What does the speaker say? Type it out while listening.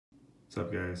What's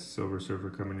up guys, Silver Surfer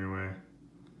coming your way.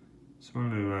 Just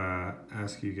wanted to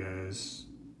ask you guys,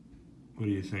 what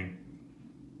do you think?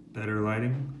 Better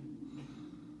lighting?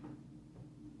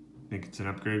 Think it's an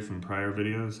upgrade from prior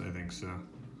videos? I think so.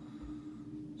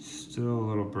 Still a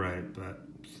little bright, but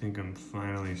I think I'm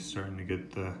finally starting to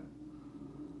get the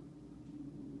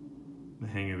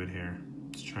hang of it here.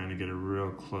 Just trying to get a real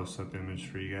close-up image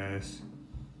for you guys.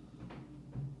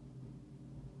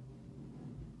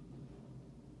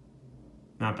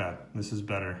 Not bad. This is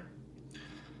better.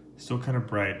 Still kind of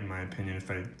bright in my opinion.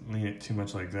 If I lean it too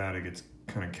much like that, it gets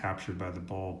kind of captured by the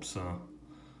bulb. So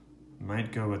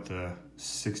might go with the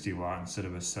 60 watt instead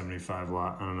of a 75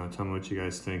 watt. I don't know. Tell me what you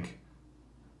guys think.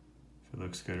 If it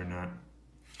looks good or not.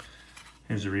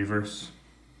 Here's a reverse.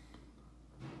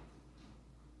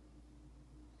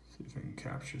 See if I can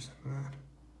capture some of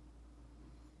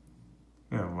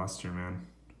that. Yeah, luster, man.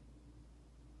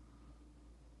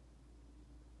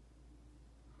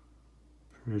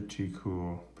 Pretty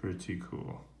cool, pretty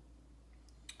cool.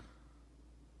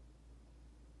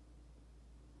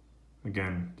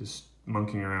 Again, just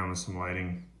monkeying around with some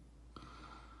lighting.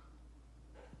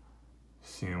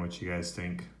 Seeing what you guys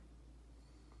think.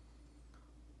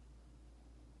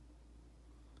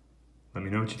 Let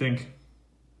me know what you think.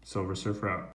 Silver Surfer out.